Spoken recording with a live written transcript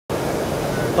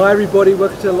Hi everybody,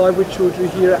 welcome to Live with Chaudhry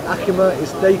here at ACHEMA.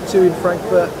 It's day 2 in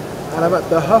Frankfurt and I'm at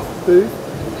the Heuft booth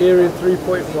here in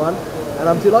 3.1 and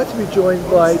I'm delighted to be joined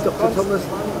by Dr. Thomas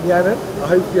Jahnen, I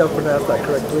hope I pronounced that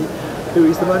correctly, who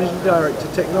is the Managing Director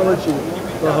Technology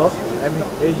for Heuft, and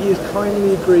he has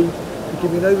kindly agreed to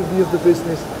give me an overview of the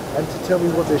business and to tell me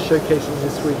what they're showcasing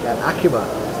this week at ACHEMA.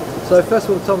 So first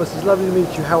of all, Thomas, it's lovely to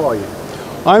meet you. How are you?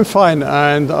 I'm fine,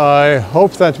 and I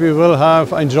hope that we will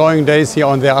have enjoying days here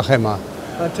on the ACHEMA.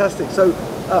 Fantastic. So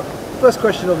first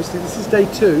question, obviously, this is day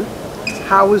 2.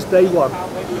 How was day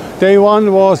 1? Day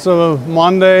 1 was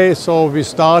Monday, so we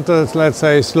started, let's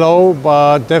say, slow,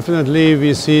 but definitely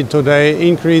we see today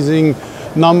increasing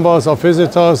numbers of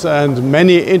visitors and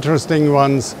many interesting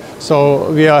ones,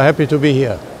 so we are happy to be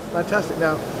here. Fantastic.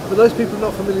 Now, for those people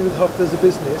not familiar with Heuft as a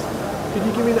business, could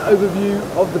you give me an overview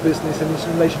of the business and its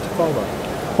relation to pharma?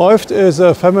 Heuft is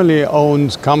a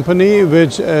family-owned company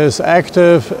which is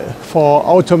active for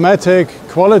automatic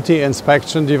quality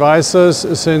inspection devices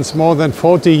since more than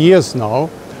 40 years now.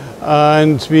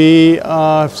 And we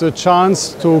have the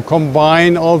chance to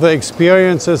combine all the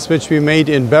experiences which we made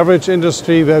in beverage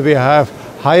industry, where we have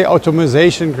high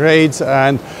automation grades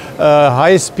and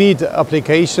high-speed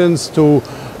applications, to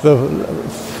the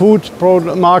food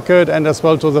market and as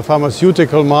well to the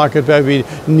pharmaceutical market, where we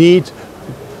need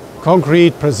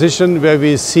concrete precision, where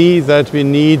we see that we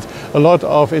need a lot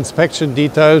of inspection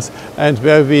details and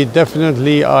where we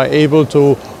definitely are able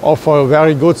to offer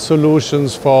very good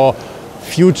solutions for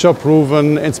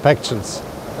future-proven inspections.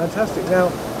 Fantastic. Now,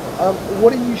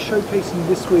 what are you showcasing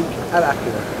this week at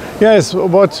ACHEMA? Yes,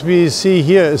 what we see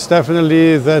here is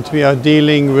definitely that we are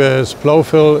dealing with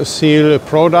blow-fill seal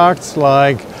products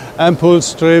like ampoule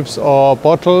strips or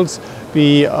bottles.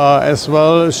 We are as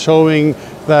well showing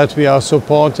that we are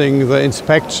supporting the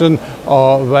inspection,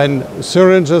 or when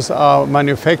syringes are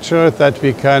manufactured, that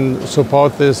we can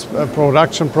support this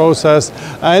production process.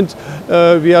 And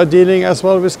we are dealing as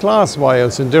well with glass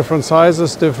vials in different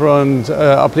sizes, different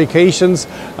applications.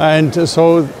 And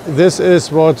so this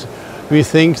is what we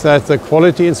think, that the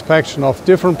quality inspection of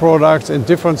different products in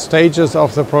different stages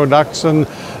of the production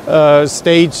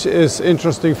stage is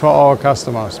interesting for our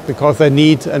customers, because they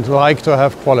need and like to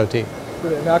have quality.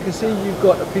 Brilliant. Now I can see you've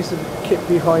got a piece of kit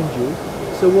behind you.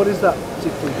 So what is that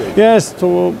particularly doing? Yes,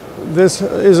 this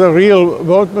is a real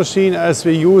world machine as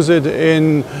we use it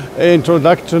in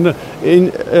introduction.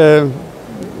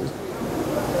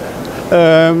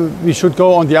 We should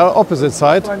go on the opposite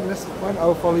side. That's fine. I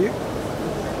will follow you.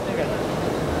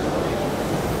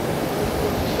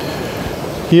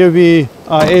 Here we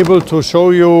are able to show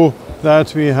you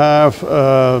that we have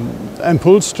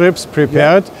ampoule strips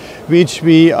prepared, which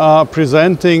we are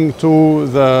presenting to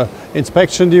the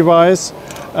inspection device,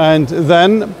 and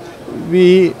then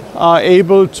we are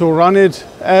able to run it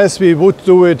as we would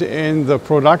do it in the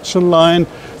production line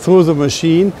through the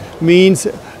machine. Means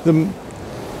the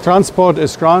transport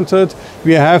is granted,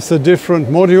 we have the different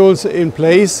modules in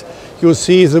place. You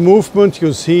see the movement,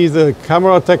 you see the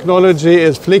camera technology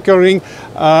is flickering,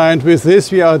 and with this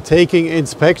we are taking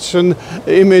inspection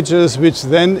images which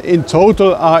then in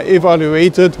total are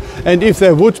evaluated, and if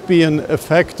there would be an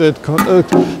affected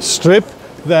strip,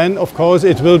 then of course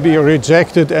it will be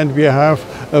rejected, and we have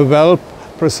a well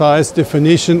precise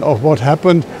definition of what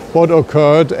happened, what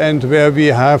occurred, and where we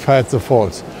have had the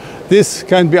faults. This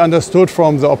can be understood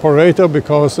from the operator,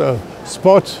 because a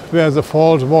spot where the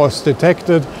fault was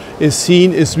detected is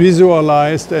seen, is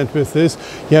visualized, and with this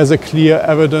he has a clear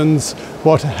evidence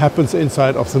what happens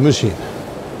inside of the machine.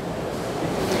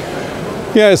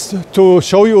 Yes, to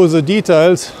show you the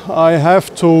details, I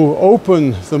have to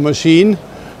open the machine.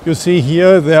 You see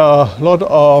here there are a lot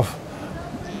of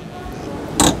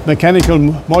mechanical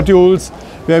modules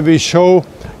where we show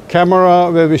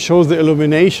camera, where we show the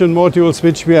illumination modules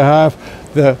which we have.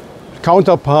 The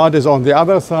counterpart is on the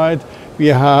other side. We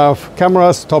have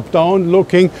cameras top down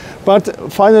looking,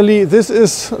 but finally this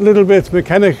is a little bit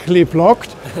mechanically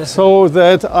blocked, so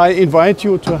that I invite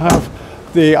you to have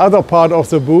the other part of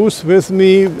the booth with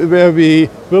me, where we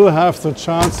will have the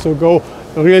chance to go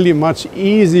really much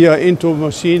easier into a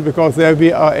machine, because there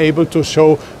we are able to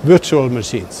show virtual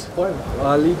machines. Fine.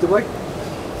 I'll lead the way.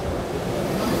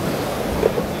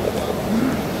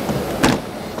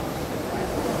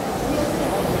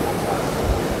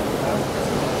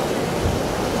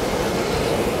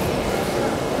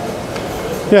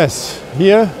 Yes,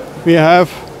 here we have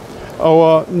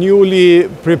our newly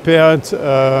prepared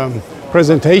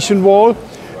presentation wall,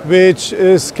 which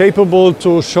is capable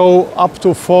to show up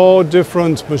to 4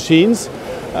 different machines.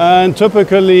 And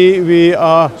typically we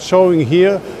are showing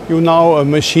here you now a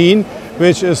machine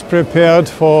which is prepared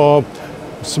for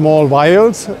small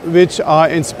vials which are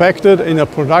inspected in a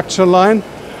production line.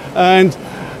 And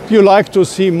you like to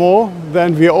see more,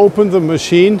 then we open the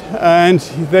machine and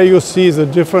there you see the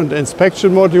different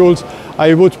inspection modules.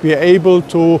 I would be able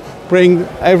to bring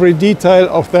every detail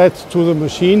of that to the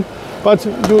machine, but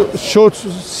you should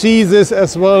see this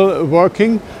as well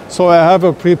working. So I have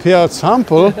a prepared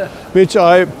sample which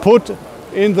I put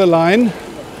in the line,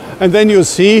 and then you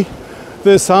see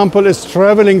the sample is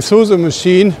traveling through the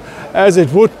machine as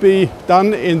it would be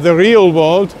done in the real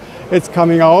world. It's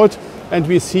coming out. And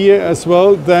we see as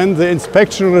well then the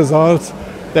inspection results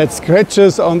that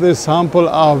scratches on this sample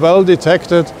are well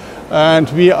detected, and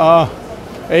we are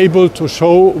able to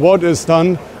show what is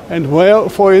done and where,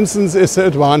 for instance, is the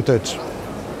advantage.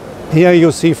 Here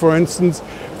you see, for instance,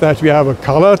 that we have a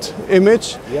colored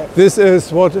image. Yep. This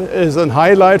is what is a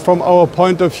highlight from our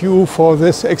point of view for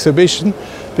this exhibition,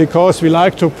 because we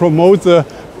like to promote the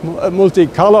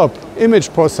multicolor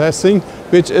image processing,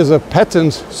 which is a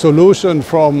patent solution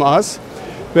from us,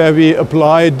 where we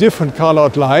apply different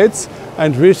colored lights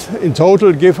and which in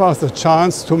total give us the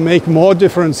chance to make more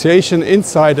differentiation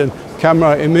inside a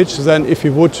camera image than if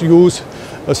you would use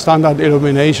a standard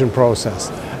illumination process.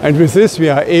 And with this we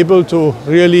are able to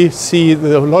really see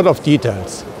a lot of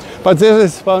details. But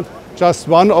this is just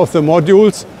one of the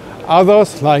modules.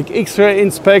 Others like X-ray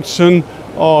inspection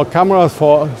or cameras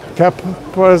for cap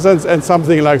presence and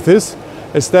something like this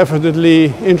is definitely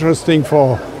interesting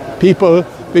for people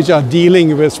which are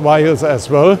dealing with vials as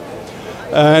well.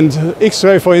 And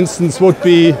X-ray, for instance, would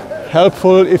be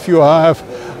helpful if you have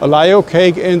a Lyo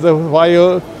cake in the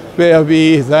vial, where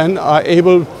we then are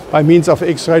able, by means of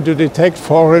X-ray, to detect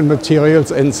foreign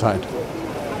materials inside.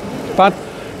 But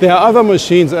there are other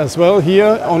machines as well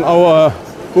here on our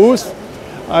booth.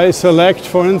 I select,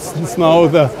 for instance, now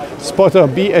the spotter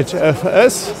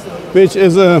bhfs, which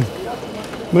is a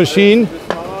machine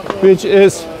which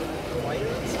is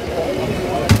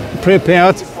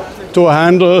prepared to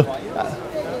handle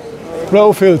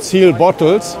blow-filled seal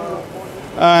bottles.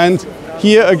 And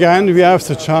here again we have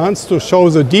the chance to show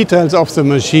the details of the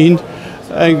machine.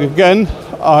 And again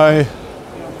I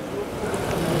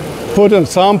put a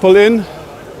sample in,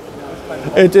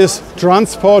 it is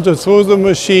transported through the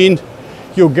machine,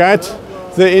 you get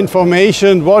the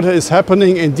information what is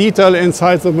happening in detail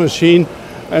inside the machine,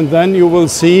 and then you will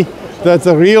see that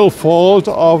the real fault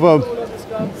of a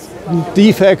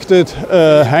defected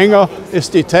hanger is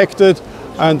detected,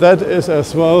 and that is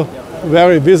as well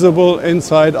very visible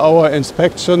inside our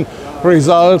inspection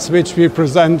results, which we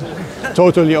present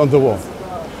totally on the wall.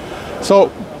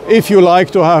 So if you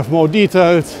like to have more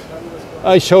details,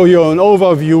 I show you an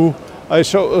overview. I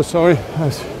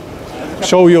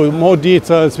show you more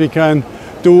details we can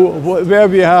do, where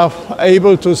we are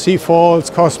able to see faults,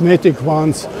 cosmetic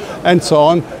ones, and so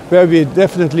on, where we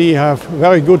definitely have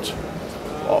very good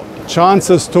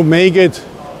chances to make it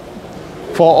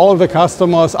for all the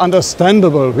customers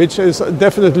understandable, which is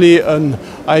definitely an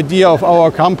idea of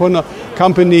our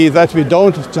company, that we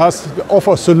don't just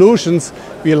offer solutions.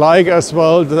 We like as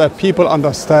well that people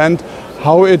understand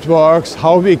how it works,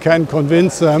 how we can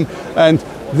convince them, and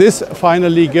this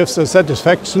finally gives a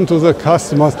satisfaction to the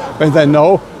customers when they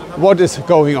know what is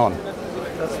going on.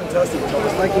 That's fantastic,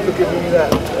 Thomas. Thank you for giving me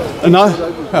that.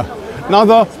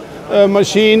 Another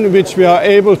machine which we are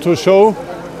able to show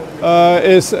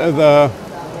is the,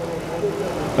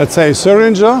 let's say,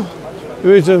 syringer,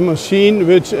 which is a machine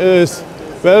which is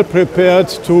well prepared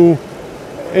to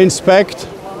inspect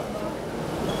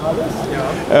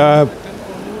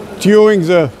during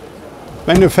the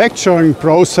manufacturing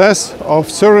process of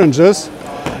syringes,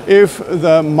 if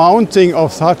the mounting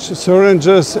of such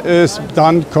syringes is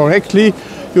done correctly.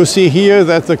 You see here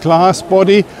that the glass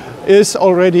body is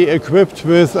already equipped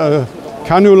with a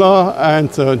cannula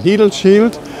and a needle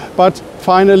shield, but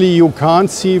finally you can't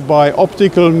see by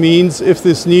optical means if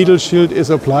this needle shield is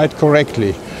applied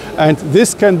correctly. And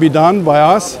this can be done by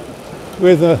us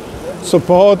with the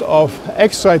support of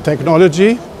X-ray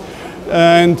technology,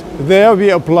 and there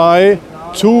we apply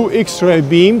 2 X-ray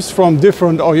beams from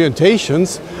different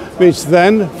orientations, which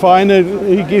then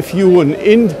finally give you an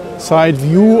inside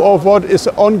view of what is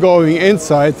ongoing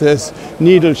inside this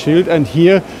needle shield. And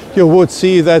here you would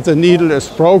see that the needle is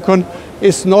broken,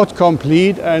 is not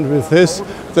complete, and with this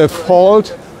the fault,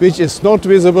 which is not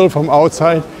visible from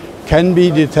outside, can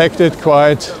be detected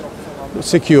quite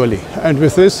securely. And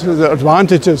with this, the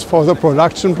advantages for the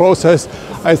production process,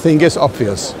 I think, is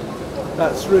obvious.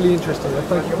 That's really interesting.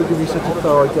 Thank you for giving me such a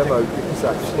thorough demo, because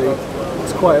actually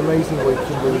it's quite amazing what you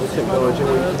can do with the technology and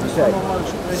what you can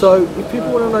detect. So if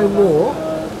people want to know more,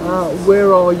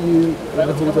 Where are you in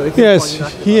the hall? Yes,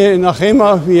 here in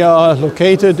ACHEMA we are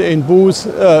located in booth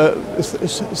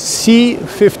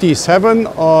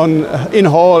C57 in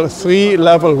hall 3,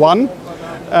 level 1.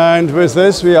 And with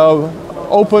this we are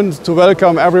open to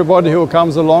welcome everybody who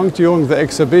comes along during the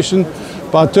exhibition.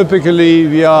 But typically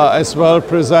we are as well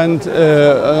present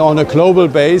on a global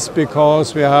base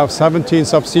because we have 17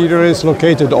 subsidiaries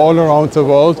located all around the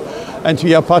world, and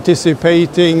we are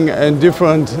participating in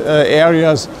different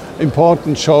areas,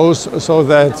 important shows, so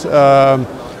that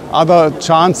other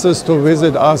chances to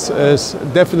visit us is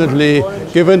definitely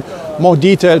given. More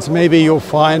details maybe you'll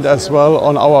find as well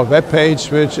on our webpage,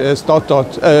 which is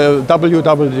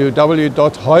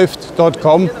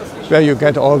www.heuft.com, where you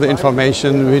get all the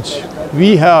information which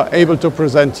we are able to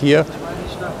present here.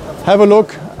 Have a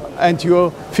look and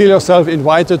you'll feel yourself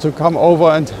invited to come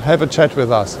over and have a chat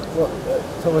with us. Well,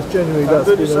 Thomas, genuinely that's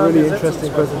been a really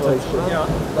interesting presentation.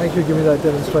 Thank you for giving that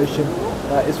demonstration.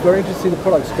 It's very interesting to see the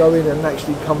products go in and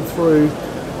actually come through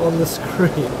on the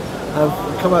screen and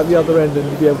come out the other end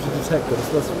and be able to detect them.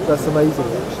 So that's amazing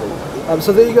actually.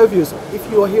 So there you go, viewers. If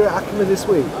you are here at ACHEMA this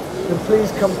week, then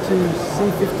please come to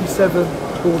C57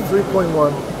 hall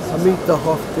 3.1 and meet the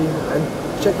Heuft team and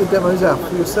check the demos out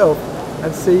for yourself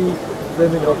and see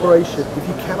them in operation. If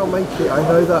you cannot make it, I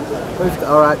know that both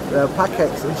are at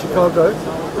PACX in Chicago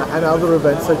and other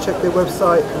events, so check their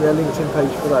website and their LinkedIn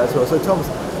page for that as well. So Thomas,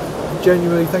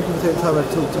 genuinely thank you for taking time to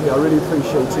talk to me, I really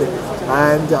appreciate it,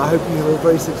 and I hope you have a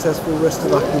very successful rest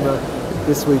of ACHEMA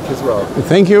this week as well.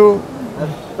 Thank you.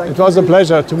 It was a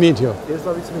pleasure to meet you. It's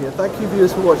lovely to meet you. Thank you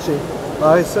viewers for watching.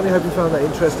 I certainly hope you found that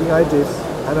interesting. I did.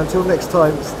 And until next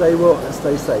time, stay well and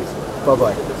stay safe.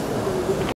 Bye-bye.